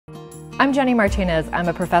I'm Jenny Martinez. I'm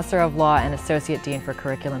a professor of law and associate dean for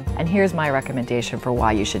curriculum, and here's my recommendation for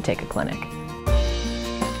why you should take a clinic.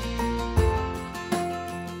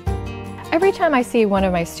 Every time I see one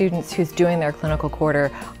of my students who's doing their clinical quarter,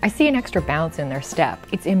 I see an extra bounce in their step.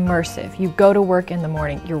 It's immersive. You go to work in the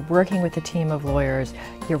morning, you're working with a team of lawyers,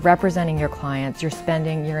 you're representing your clients, you're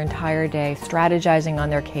spending your entire day strategizing on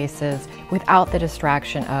their cases without the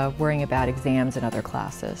distraction of worrying about exams and other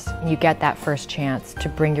classes. You get that first chance to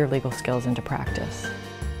bring your legal skills into practice.